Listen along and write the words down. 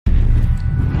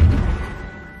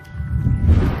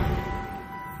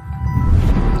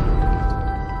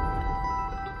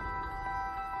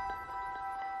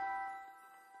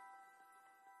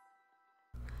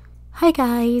Hi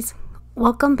guys,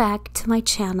 welcome back to my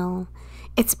channel.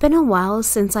 It's been a while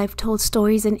since I've told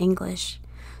stories in English,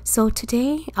 so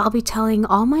today I'll be telling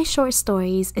all my short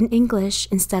stories in English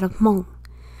instead of Hmong.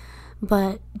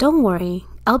 But don't worry,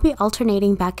 I'll be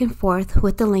alternating back and forth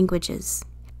with the languages.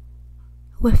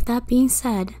 With that being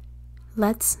said,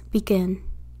 let's begin.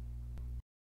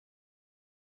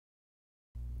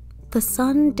 The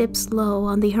sun dips low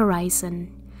on the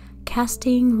horizon,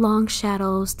 casting long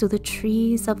shadows through the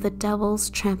trees of the Devil's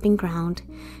Tramping Ground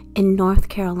in North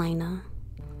Carolina.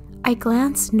 I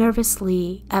glanced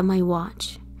nervously at my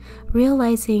watch,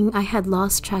 realizing I had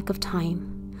lost track of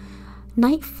time.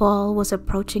 Nightfall was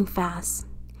approaching fast,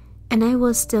 and I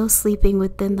was still sleeping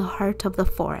within the heart of the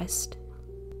forest.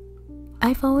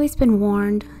 I've always been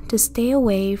warned to stay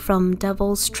away from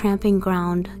Devil's Tramping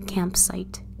Ground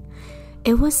campsite.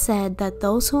 It was said that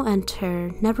those who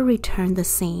enter never return the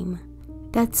same.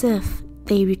 That's if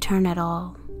they return at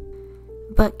all.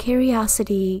 But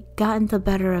curiosity got the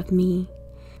better of me,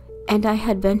 and I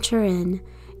had ventured in,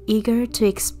 eager to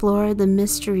explore the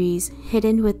mysteries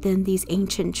hidden within these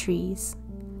ancient trees.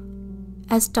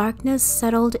 As darkness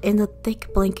settled in a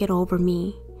thick blanket over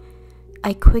me,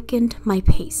 I quickened my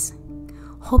pace,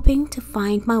 hoping to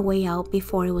find my way out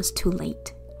before it was too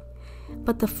late.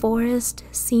 But the forest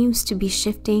seems to be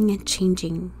shifting and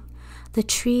changing, the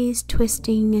trees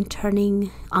twisting and turning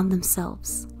on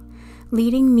themselves,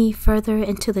 leading me further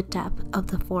into the depth of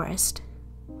the forest.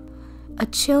 A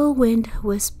chill wind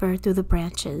whispered through the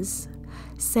branches,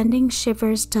 sending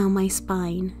shivers down my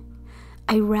spine.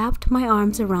 I wrapped my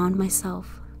arms around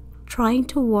myself, trying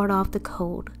to ward off the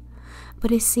cold,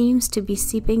 but it seems to be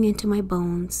seeping into my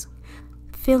bones,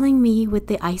 filling me with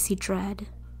the icy dread.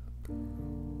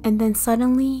 And then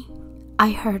suddenly, I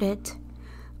heard it,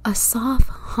 a soft,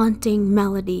 haunting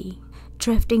melody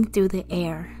drifting through the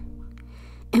air.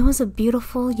 It was a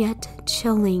beautiful yet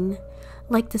chilling,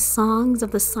 like the songs of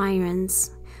the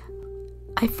sirens.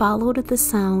 I followed the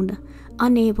sound,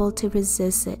 unable to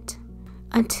resist it,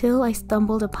 until I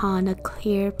stumbled upon a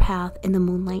clear path in the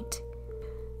moonlight.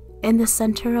 In the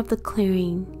center of the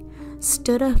clearing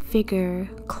stood a figure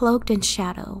cloaked in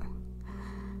shadow,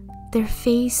 their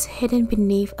face hidden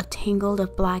beneath a tangle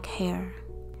of black hair.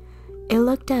 It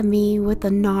looked at me with a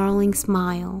gnarling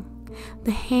smile.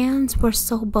 The hands were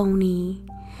so bony.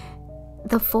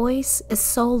 The voice is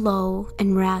so low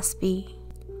and raspy.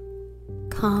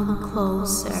 "Come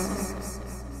closer,"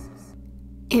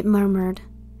 it murmured,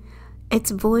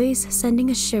 its voice sending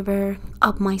a shiver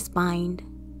up my spine.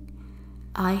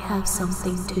 "I have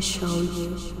something to show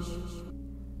you."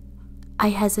 I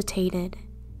hesitated,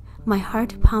 my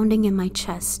heart pounding in my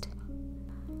chest.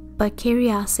 But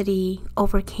curiosity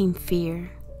overcame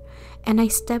fear, and I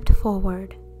stepped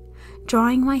forward,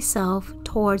 drawing myself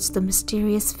towards the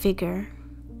mysterious figure.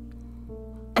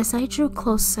 As I drew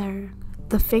closer,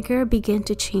 the figure began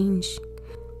to change,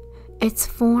 its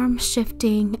form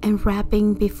shifting and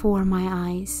wrapping before my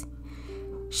eyes,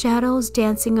 shadows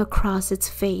dancing across its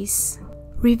face,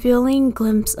 revealing a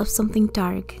glimpse of something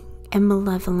dark and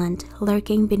malevolent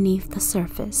lurking beneath the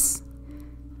surface.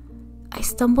 I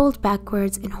stumbled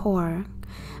backwards in horror,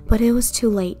 but it was too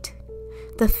late.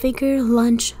 The figure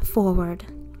lunged forward,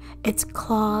 its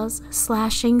claws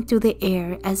slashing through the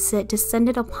air as it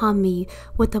descended upon me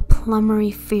with a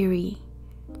plummery fury.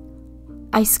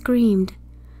 I screamed,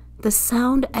 the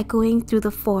sound echoing through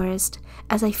the forest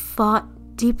as I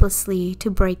fought deeply to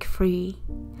break free.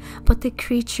 But the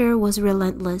creature was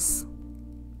relentless.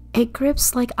 It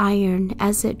gripped like iron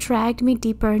as it dragged me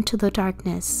deeper into the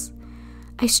darkness.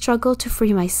 I struggled to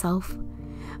free myself,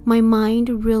 my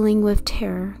mind reeling with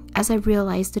terror as I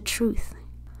realized the truth.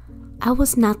 I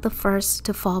was not the first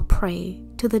to fall prey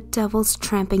to the Devil's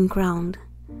Tramping Ground,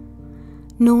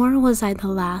 nor was I the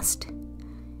last.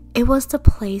 It was the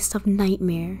place of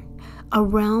nightmare, a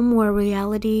realm where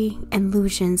reality and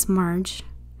illusions merge,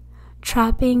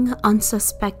 trapping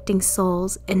unsuspecting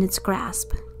souls in its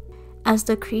grasp. As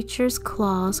the creature's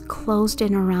claws closed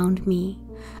in around me,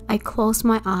 I closed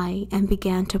my eye and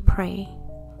began to pray.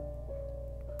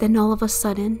 Then all of a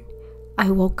sudden, I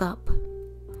woke up.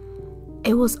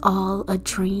 It was all a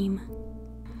dream.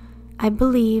 I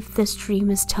believe this dream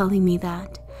is telling me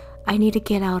that I need to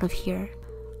get out of here.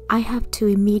 I have to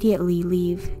immediately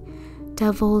leave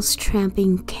Devil's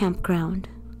Tramping Campground.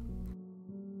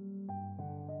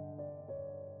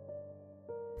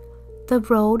 The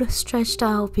road stretched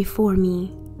out before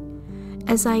me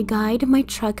as I guided my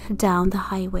truck down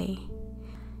the highway.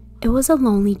 It was a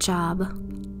lonely job,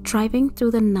 driving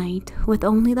through the night with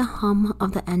only the hum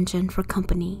of the engine for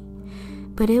company.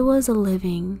 But it was a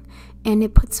living, and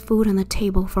it puts food on the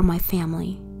table for my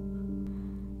family.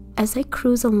 As I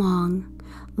cruised along,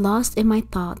 lost in my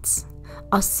thoughts,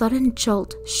 a sudden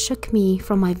jolt shook me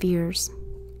from my veers.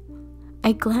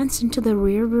 I glanced into the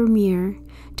rearview mirror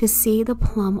to see the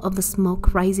plume of the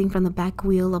smoke rising from the back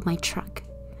wheel of my truck.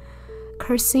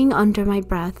 Cursing under my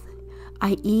breath,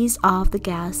 I eased off the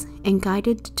gas and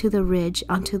guided to the ridge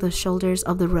onto the shoulders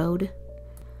of the road.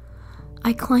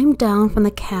 I climbed down from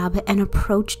the cab and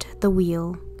approached the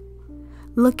wheel.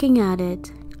 Looking at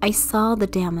it, I saw the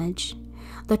damage.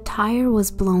 The tire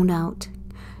was blown out,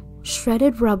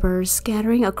 shredded rubber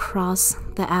scattering across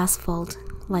the asphalt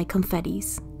like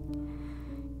confettis.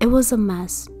 It was a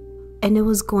mess, and it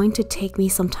was going to take me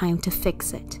some time to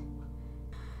fix it.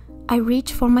 I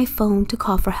reached for my phone to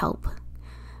call for help,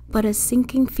 but a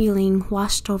sinking feeling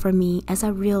washed over me as I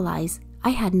realized I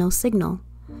had no signal.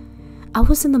 I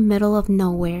was in the middle of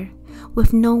nowhere,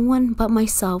 with no one but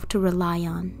myself to rely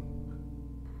on.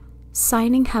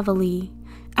 Sighing heavily,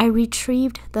 I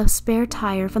retrieved the spare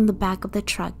tire from the back of the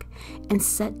truck and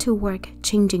set to work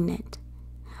changing it.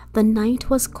 The night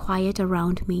was quiet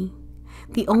around me.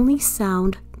 The only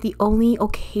sound, the only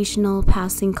occasional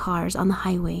passing cars on the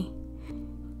highway.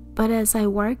 But as I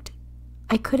worked,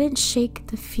 I couldn't shake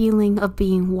the feeling of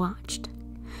being watched.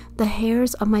 The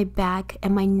hairs on my back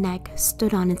and my neck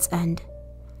stood on its end.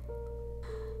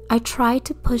 I tried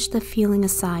to push the feeling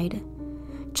aside,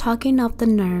 chalking up the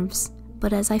nerves,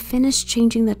 but as I finished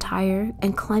changing the tire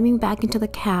and climbing back into the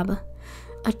cab,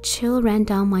 a chill ran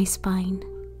down my spine.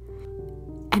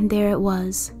 And there it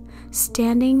was,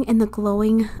 standing in the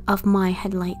glowing of my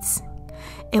headlights.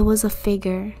 It was a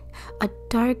figure, a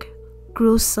dark,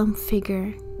 gruesome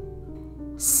figure,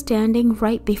 standing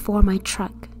right before my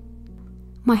truck.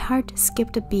 My heart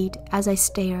skipped a beat as I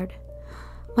stared,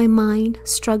 my mind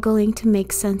struggling to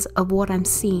make sense of what I'm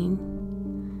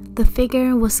seeing. The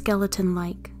figure was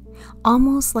skeleton-like,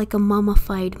 almost like a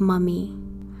mummified mummy,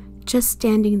 just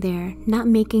standing there, not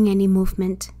making any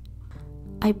movement.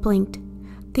 I blinked,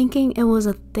 thinking it was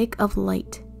a thick of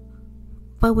light.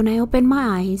 But when I opened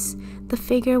my eyes, the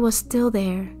figure was still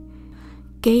there,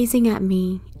 gazing at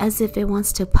me as if it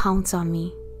wants to pounce on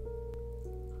me.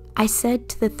 I said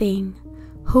to the thing,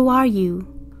 "Who are you?"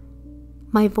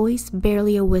 My voice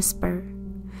barely a whisper.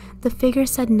 The figure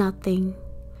said nothing,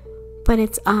 but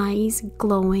its eyes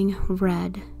glowing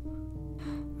red.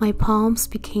 My palms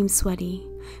became sweaty.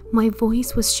 My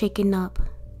voice was shaken up.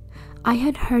 I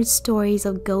had heard stories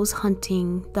of ghosts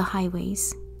hunting the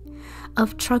highways,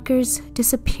 of truckers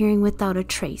disappearing without a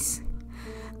trace,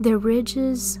 their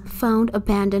ridges found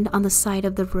abandoned on the side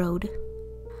of the road.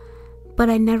 But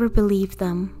I never believed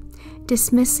them,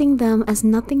 dismissing them as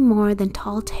nothing more than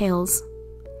tall tales.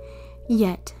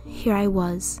 Yet here I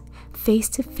was, face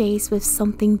to face with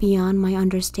something beyond my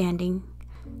understanding,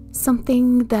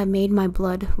 something that made my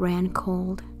blood ran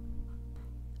cold.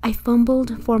 I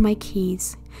fumbled for my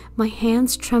keys, my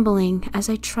hands trembling as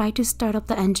I tried to start up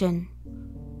the engine.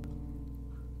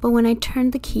 But when I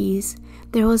turned the keys,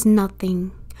 there was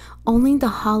nothing, only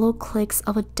the hollow clicks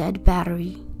of a dead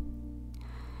battery.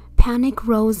 Panic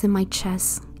rose in my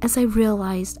chest as I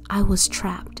realized I was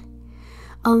trapped.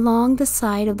 Along the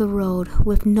side of the road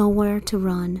with nowhere to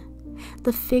run,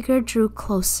 the figure drew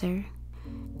closer,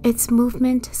 its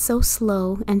movement so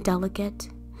slow and delicate,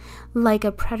 like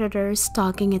a predator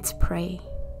stalking its prey.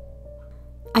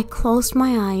 I closed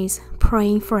my eyes,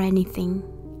 praying for anything,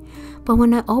 but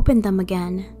when I opened them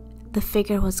again, the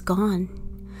figure was gone,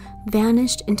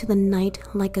 vanished into the night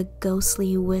like a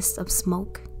ghostly wisp of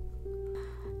smoke.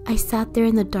 I sat there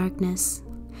in the darkness,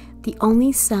 the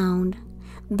only sound,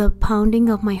 the pounding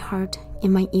of my heart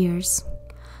in my ears.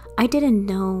 I didn't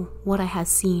know what I had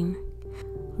seen,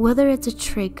 whether it's a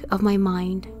trick of my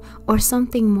mind or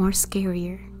something more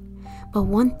scarier. But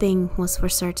one thing was for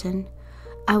certain,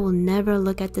 I will never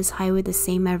look at this highway the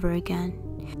same ever again.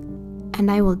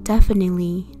 And I will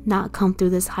definitely not come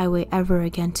through this highway ever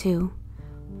again too.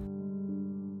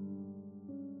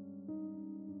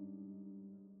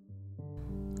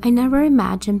 I never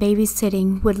imagined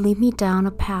babysitting would lead me down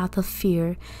a path of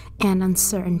fear and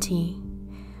uncertainty,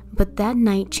 but that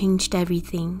night changed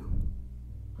everything.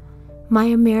 My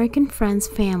American friend's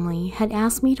family had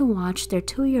asked me to watch their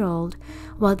 2-year-old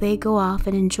while they go off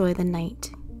and enjoy the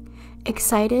night.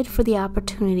 Excited for the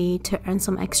opportunity to earn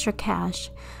some extra cash,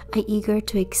 I eager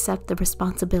to accept the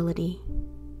responsibility.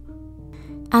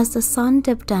 As the sun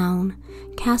dipped down,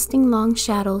 casting long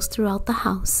shadows throughout the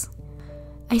house,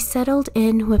 I settled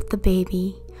in with the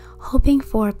baby, hoping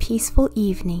for a peaceful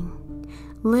evening.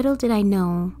 Little did I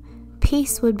know,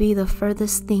 peace would be the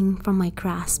furthest thing from my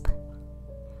grasp.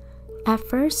 At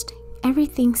first,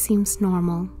 everything seems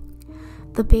normal.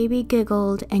 The baby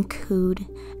giggled and cooed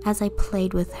as I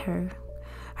played with her.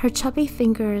 Her chubby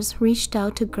fingers reached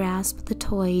out to grasp the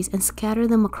toys and scatter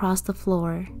them across the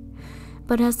floor.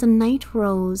 But as the night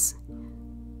rose,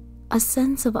 a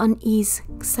sense of unease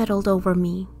settled over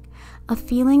me, a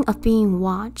feeling of being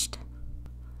watched.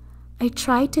 I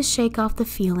tried to shake off the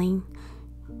feeling,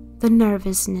 the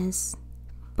nervousness,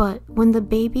 but when the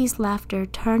baby's laughter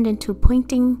turned into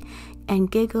pointing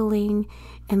and giggling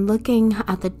and looking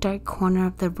at the dark corner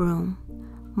of the room,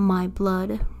 my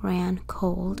blood ran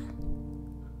cold.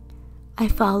 I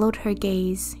followed her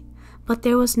gaze, but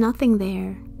there was nothing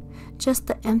there, just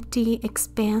the empty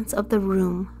expanse of the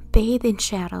room bathed in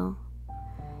shadow.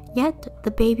 Yet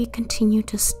the baby continued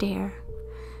to stare,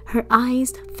 her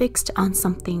eyes fixed on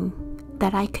something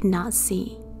that I could not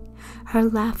see. Her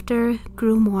laughter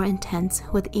grew more intense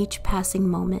with each passing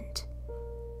moment.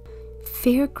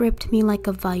 Fear gripped me like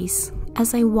a vice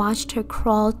as I watched her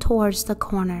crawl towards the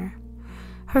corner,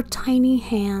 her tiny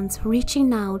hands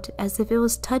reaching out as if it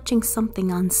was touching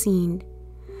something unseen.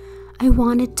 I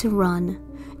wanted to run,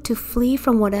 to flee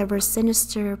from whatever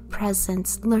sinister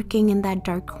presence lurking in that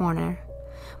dark corner,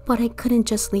 but I couldn't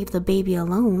just leave the baby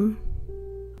alone.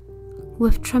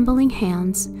 With trembling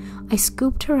hands, I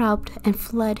scooped her up and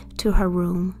fled to her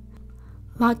room,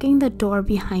 locking the door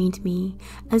behind me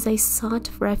as I sought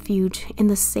refuge in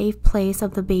the safe place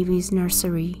of the baby's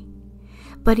nursery.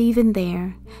 But even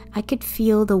there, I could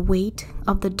feel the weight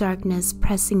of the darkness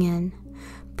pressing in,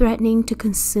 threatening to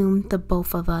consume the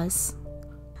both of us.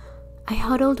 I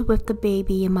huddled with the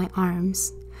baby in my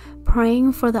arms,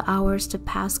 praying for the hours to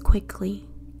pass quickly,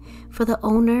 for the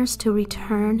owners to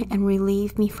return and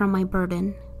relieve me from my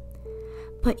burden.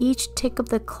 But each tick of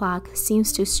the clock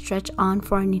seems to stretch on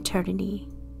for an eternity.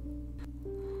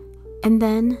 And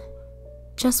then,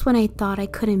 just when I thought I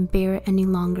couldn't bear it any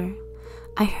longer,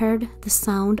 I heard the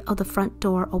sound of the front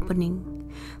door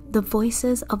opening, the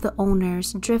voices of the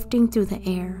owners drifting through the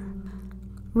air.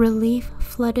 Relief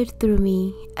flooded through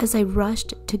me as I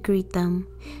rushed to greet them,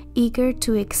 eager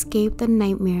to escape the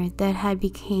nightmare that had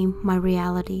become my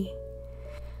reality.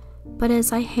 But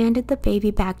as I handed the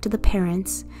baby back to the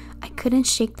parents, I couldn't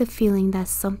shake the feeling that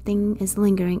something is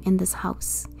lingering in this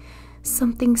house.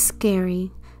 Something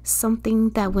scary, something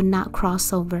that would not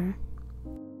cross over.